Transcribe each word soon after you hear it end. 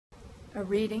A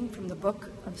reading from the book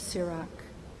of Sirach.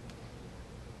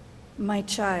 My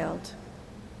child,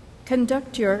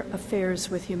 conduct your affairs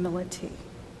with humility,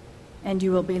 and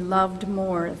you will be loved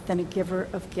more than a giver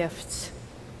of gifts.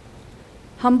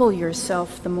 Humble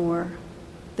yourself the more,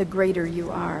 the greater you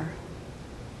are,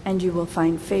 and you will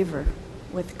find favor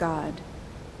with God.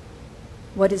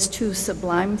 What is too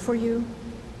sublime for you,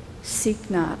 seek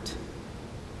not.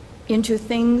 Into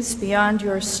things beyond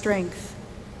your strength,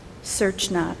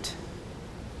 search not.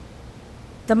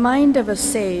 The mind of a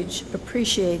sage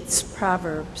appreciates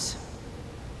proverbs,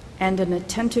 and an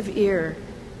attentive ear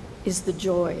is the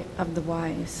joy of the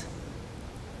wise.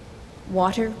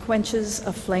 Water quenches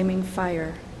a flaming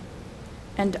fire,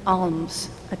 and alms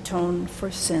atone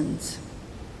for sins.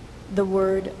 The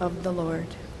word of the Lord.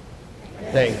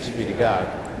 Thanks be to God.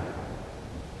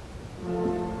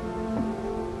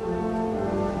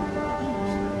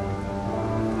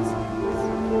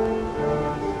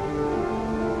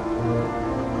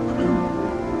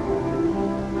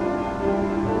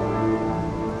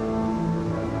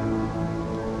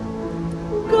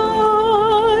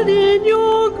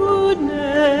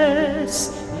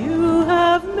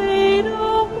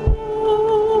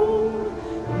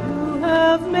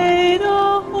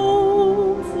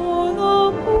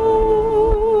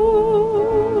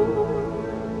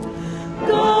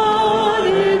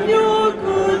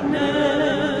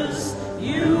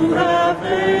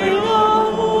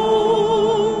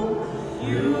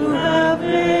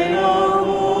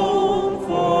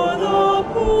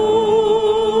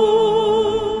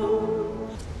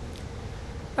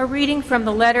 A reading from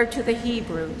the letter to the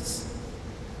Hebrews.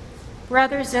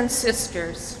 Brothers and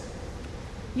sisters,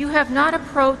 you have not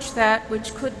approached that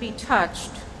which could be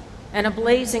touched, and a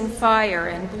blazing fire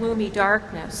and gloomy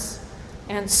darkness,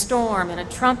 and storm and a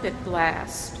trumpet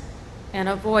blast, and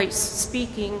a voice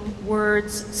speaking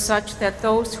words such that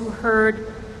those who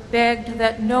heard begged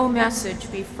that no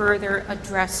message be further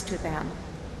addressed to them.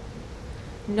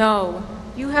 No,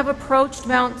 you have approached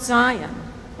Mount Zion,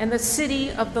 and the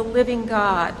city of the living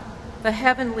God, the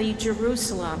heavenly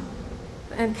Jerusalem,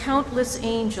 and countless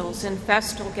angels in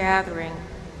festal gathering,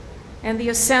 and the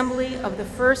assembly of the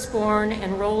firstborn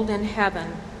enrolled in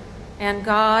heaven, and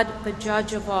God, the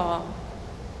judge of all,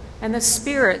 and the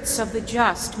spirits of the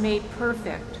just made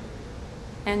perfect,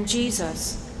 and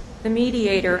Jesus, the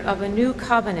mediator of a new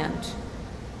covenant,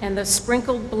 and the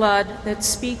sprinkled blood that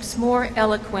speaks more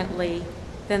eloquently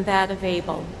than that of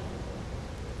Abel.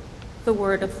 The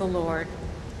word of the Lord.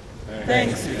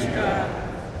 Thanks be to God.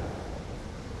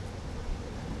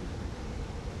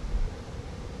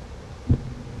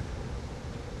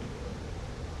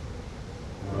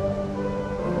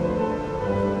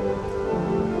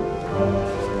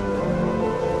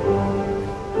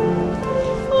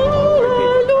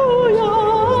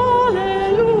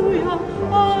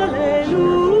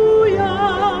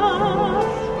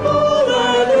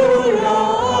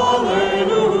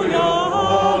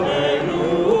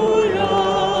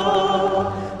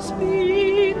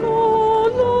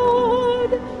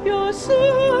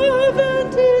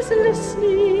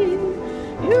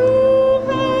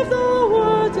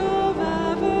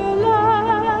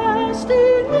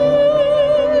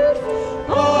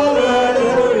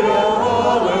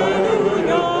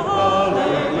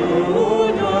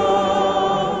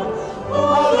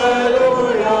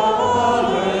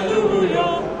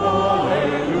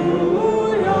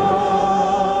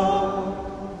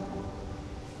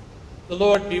 The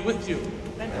Lord be with you.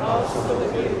 And also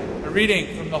with you. A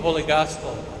reading from the Holy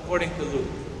Gospel according to Luke.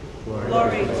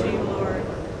 Glory to you, Lord.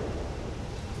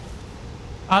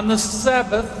 On the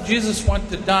Sabbath, Jesus went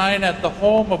to dine at the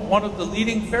home of one of the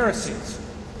leading Pharisees,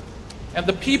 and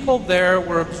the people there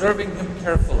were observing him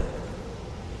carefully.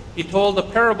 He told a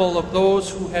parable of those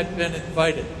who had been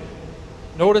invited,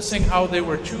 noticing how they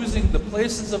were choosing the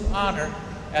places of honor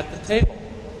at the table.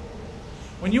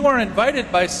 When you are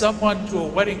invited by someone to a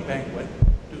wedding banquet,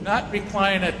 do not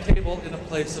recline at table in a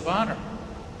place of honor.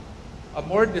 A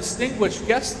more distinguished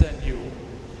guest than you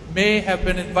may have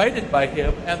been invited by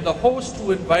him, and the host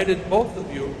who invited both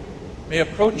of you may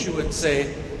approach you and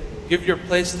say, "Give your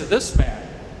place to this man,"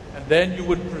 and then you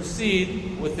would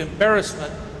proceed with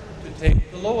embarrassment to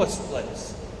take the lowest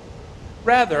place.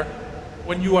 Rather,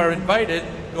 when you are invited,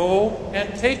 go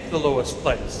and take the lowest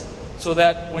place, so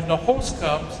that when the host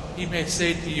comes, he may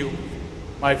say to you,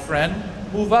 "My friend,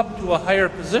 move up to a higher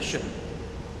position."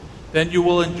 Then you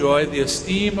will enjoy the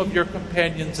esteem of your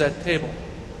companions at table.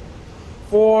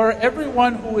 For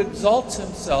everyone who exalts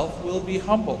himself will be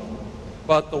humbled,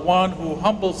 but the one who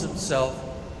humbles himself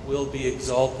will be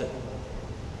exalted.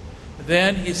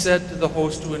 Then he said to the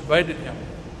host who invited him,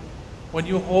 when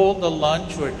you hold a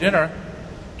lunch or dinner,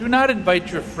 do not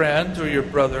invite your friends or your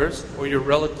brothers or your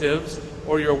relatives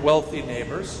or your wealthy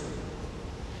neighbors,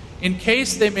 in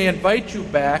case they may invite you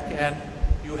back and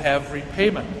you have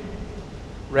repayment.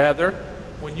 Rather,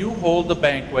 when you hold a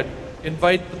banquet,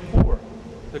 invite the poor,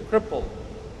 the crippled,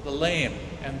 the lame,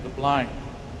 and the blind.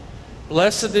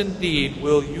 Blessed indeed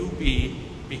will you be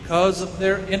because of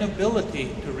their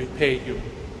inability to repay you,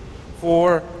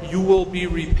 for you will be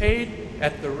repaid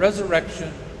at the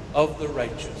resurrection of the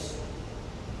righteous.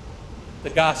 The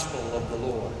Gospel of the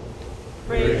Lord.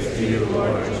 Praise to you,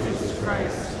 Lord Jesus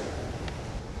Christ.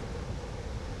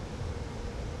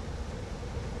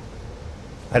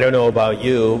 I don't know about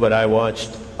you, but I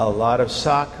watched a lot of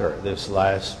soccer this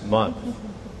last month.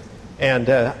 And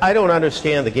I don't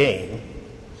understand the game,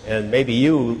 and maybe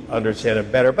you understand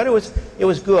it better, but it was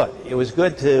good. It was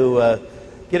good to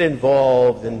get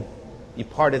involved and be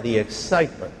part of the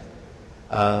excitement.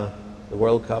 The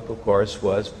World Cup, of course,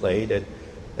 was played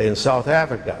in South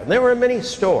Africa. And there were many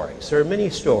stories. There are many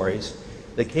stories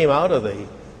that came out of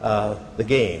the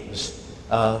games.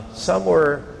 Some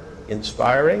were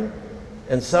inspiring,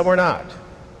 and some were not.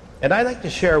 And I'd like to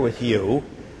share with you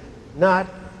not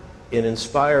an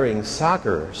inspiring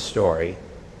soccer story,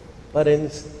 but an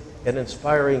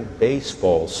inspiring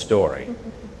baseball story,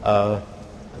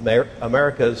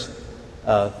 America's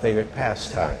favorite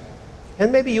pastime.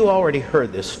 And maybe you already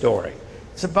heard this story.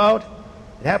 It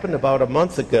happened about a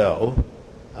month ago.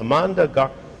 Amanda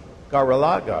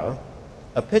Garalaga,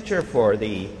 a pitcher for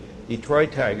the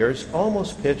Detroit Tigers,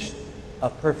 almost pitched a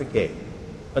perfect game,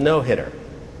 a no-hitter.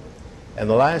 And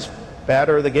the last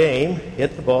batter of the game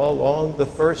hit the ball along the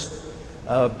first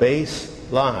base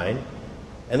line,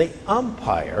 and the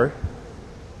umpire,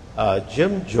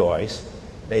 Jim Joyce,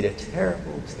 made a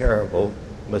terrible, terrible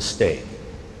mistake.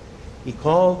 He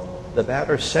called the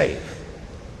batter safe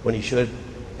when he should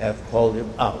have called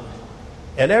him out.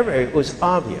 And it was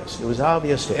obvious. It was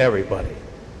obvious to everybody.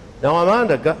 Now,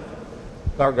 Amanda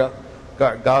Garalaga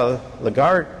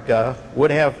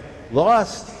would have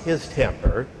lost his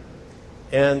temper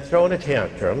and thrown a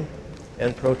tantrum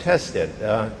and protested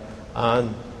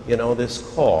on this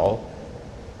call,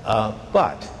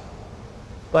 but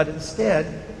instead,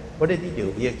 what did he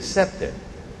do? He accepted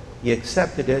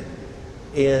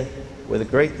it with a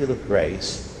great deal of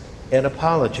grace and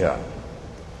apologized.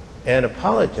 An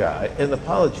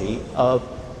apology of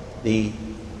the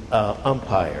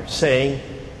umpire, saying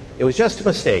it was just a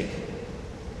mistake.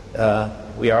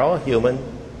 We are all human,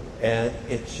 and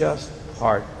it's just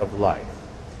part of life.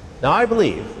 Now, I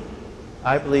believe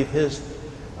his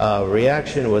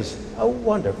reaction was a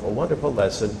wonderful, wonderful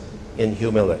lesson in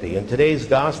humility. In today's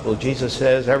gospel, Jesus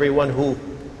says, everyone who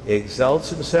exalts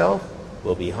himself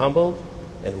will be humbled,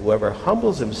 and whoever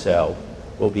humbles himself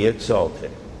will be exalted.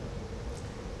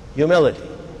 Humility.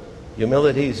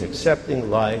 Humility is accepting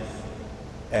life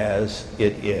as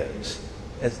it is,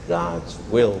 as God's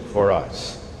will for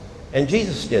us. And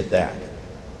Jesus did that.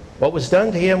 What was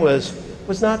done to him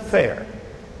was not fair.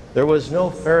 There was no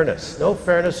fairness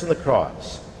in the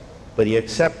cross, but he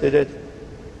accepted it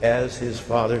as his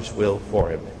Father's will for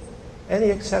him. And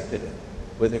he accepted it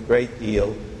with a great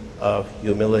deal of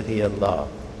humility and love.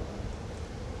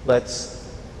 Let's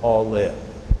all live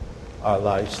our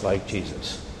lives like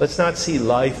Jesus. Let's not see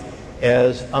life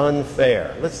as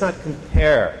unfair. Let's not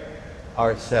compare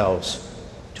ourselves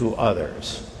to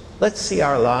others. Let's see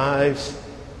our lives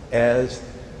as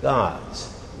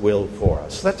God's will for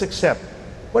us. Let's accept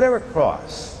whatever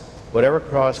cross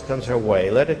comes our way.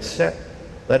 Let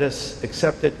us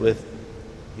accept it with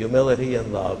humility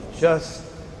and love, just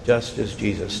as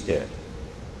Jesus did.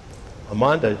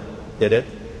 Amanda did it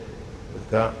with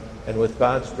God, and with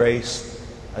God's grace,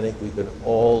 I think we can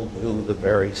all do the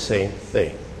very same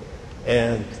thing.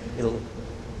 And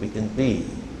we can be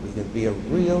a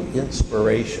real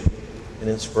inspiration, an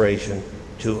inspiration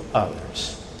to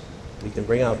others. We can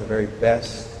bring out the very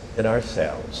best in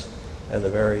ourselves and the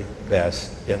very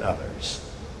best in others.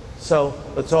 So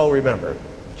let's all remember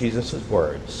Jesus'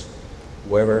 words.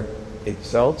 Whoever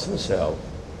exalts himself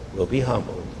will be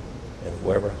humbled, and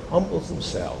whoever humbles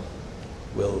himself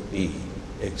will be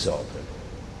exalted.